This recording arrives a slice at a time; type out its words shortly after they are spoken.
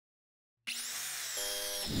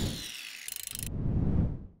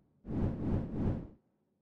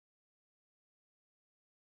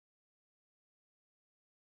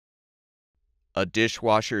A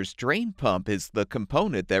dishwasher's drain pump is the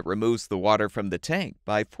component that removes the water from the tank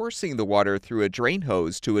by forcing the water through a drain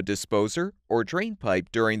hose to a disposer or drain pipe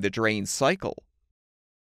during the drain cycle.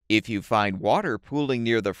 If you find water pooling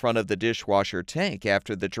near the front of the dishwasher tank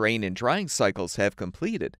after the drain and drying cycles have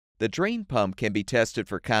completed, the drain pump can be tested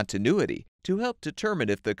for continuity to help determine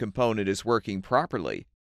if the component is working properly.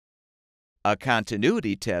 A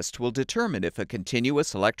continuity test will determine if a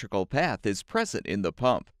continuous electrical path is present in the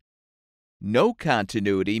pump. No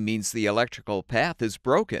continuity means the electrical path is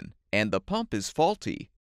broken and the pump is faulty.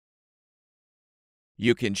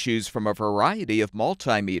 You can choose from a variety of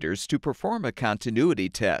multimeters to perform a continuity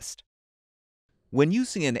test. When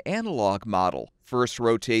using an analog model, first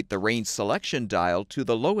rotate the range selection dial to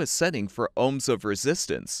the lowest setting for ohms of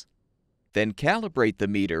resistance. Then calibrate the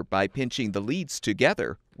meter by pinching the leads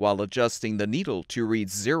together while adjusting the needle to read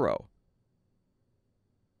 0.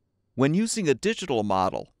 When using a digital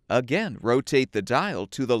model, again rotate the dial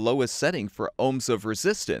to the lowest setting for ohms of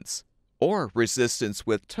resistance, or resistance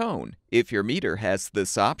with tone if your meter has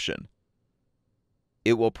this option.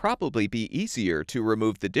 It will probably be easier to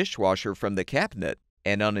remove the dishwasher from the cabinet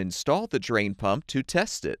and uninstall the drain pump to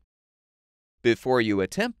test it. Before you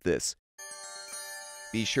attempt this,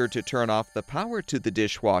 be sure to turn off the power to the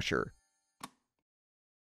dishwasher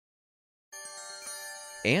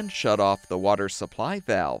and shut off the water supply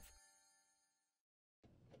valve.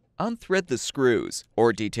 Unthread the screws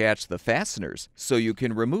or detach the fasteners so you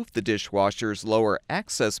can remove the dishwasher's lower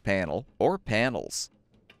access panel or panels.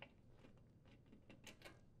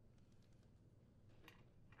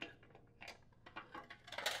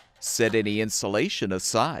 Set any insulation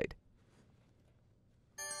aside.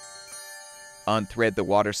 Unthread the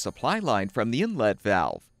water supply line from the inlet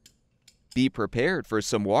valve. Be prepared for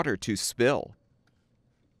some water to spill.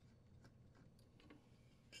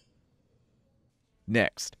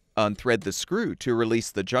 Next, unthread the screw to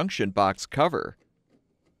release the junction box cover.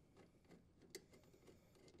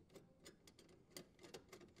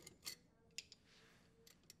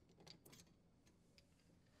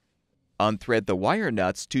 Unthread the wire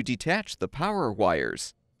nuts to detach the power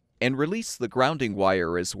wires, and release the grounding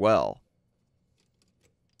wire as well.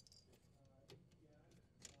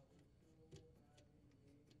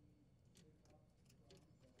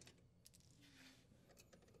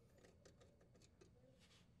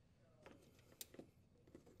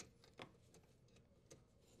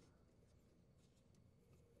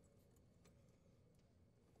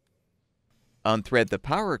 Unthread the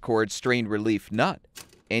power cord strain relief nut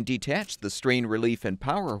and detach the strain relief and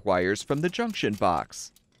power wires from the junction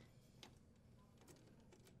box.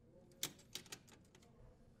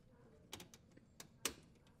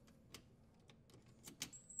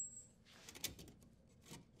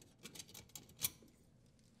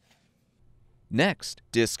 Next,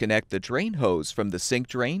 disconnect the drain hose from the sink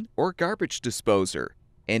drain or garbage disposer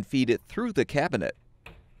and feed it through the cabinet.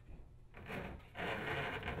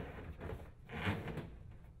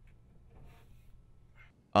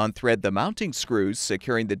 Unthread the mounting screws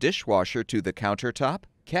securing the dishwasher to the countertop,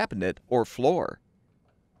 cabinet, or floor.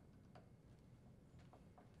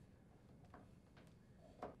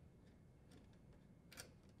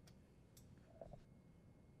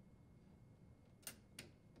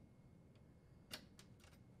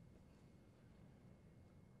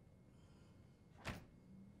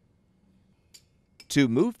 To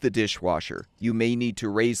move the dishwasher, you may need to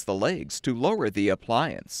raise the legs to lower the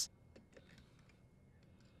appliance.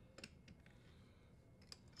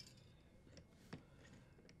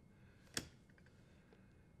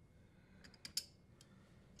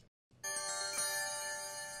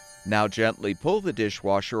 Now gently pull the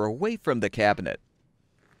dishwasher away from the cabinet.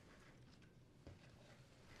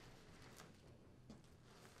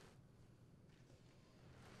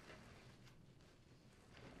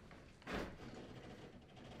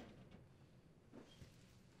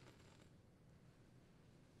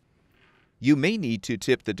 You may need to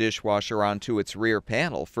tip the dishwasher onto its rear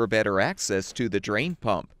panel for better access to the drain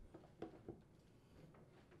pump.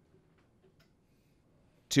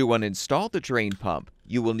 To uninstall the drain pump,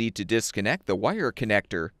 you will need to disconnect the wire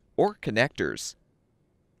connector or connectors.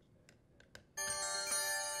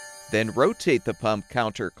 Then rotate the pump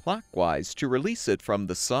counterclockwise to release it from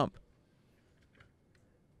the sump.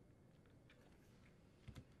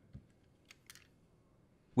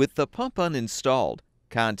 With the pump uninstalled,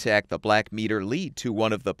 contact the black meter lead to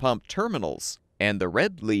one of the pump terminals and the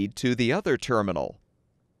red lead to the other terminal.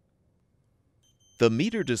 The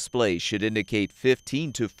meter display should indicate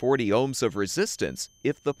 15 to 40 ohms of resistance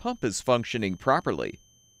if the pump is functioning properly.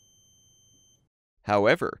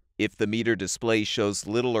 However, if the meter display shows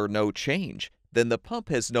little or no change, then the pump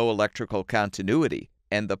has no electrical continuity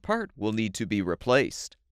and the part will need to be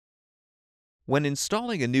replaced. When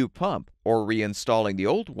installing a new pump or reinstalling the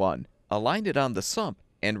old one, align it on the sump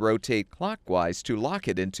and rotate clockwise to lock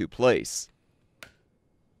it into place.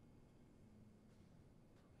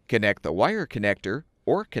 Connect the wire connector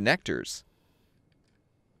or connectors.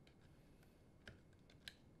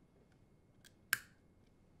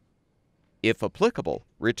 If applicable,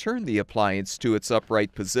 return the appliance to its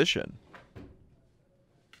upright position.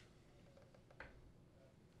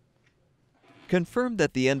 Confirm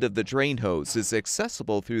that the end of the drain hose is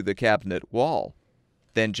accessible through the cabinet wall.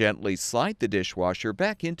 Then gently slide the dishwasher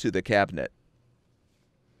back into the cabinet.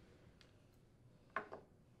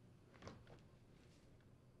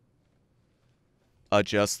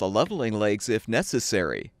 Adjust the leveling legs if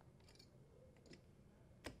necessary.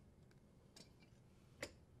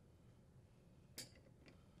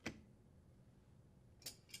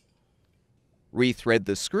 Rethread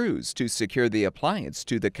the screws to secure the appliance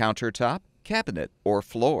to the countertop, cabinet, or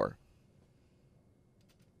floor.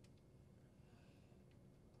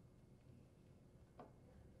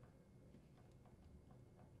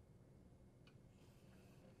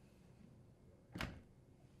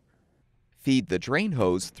 Feed the drain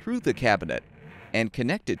hose through the cabinet and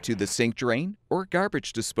connect it to the sink drain or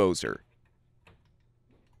garbage disposer.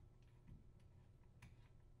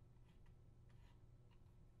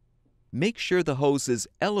 Make sure the hose is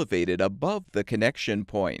elevated above the connection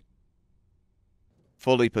point.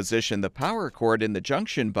 Fully position the power cord in the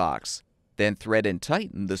junction box, then thread and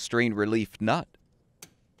tighten the strain relief nut.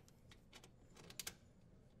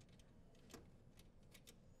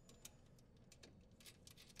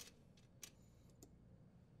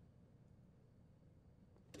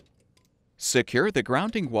 Secure the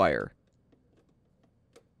grounding wire.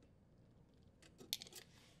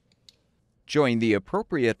 Join the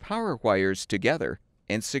appropriate power wires together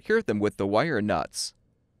and secure them with the wire nuts.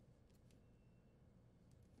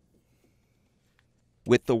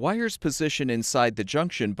 With the wires positioned inside the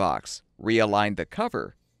junction box, realign the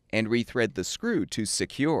cover and rethread the screw to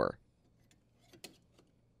secure.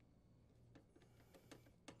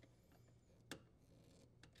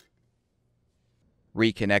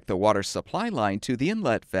 Reconnect the water supply line to the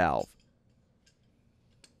inlet valve.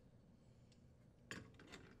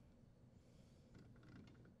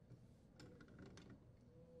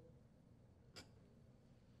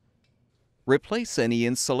 Replace any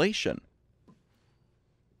insulation.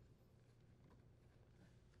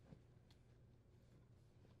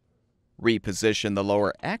 Reposition the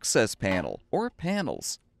lower access panel or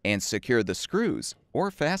panels and secure the screws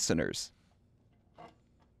or fasteners.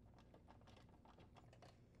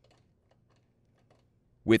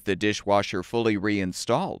 With the dishwasher fully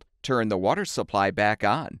reinstalled, turn the water supply back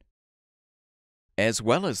on, as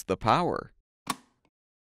well as the power.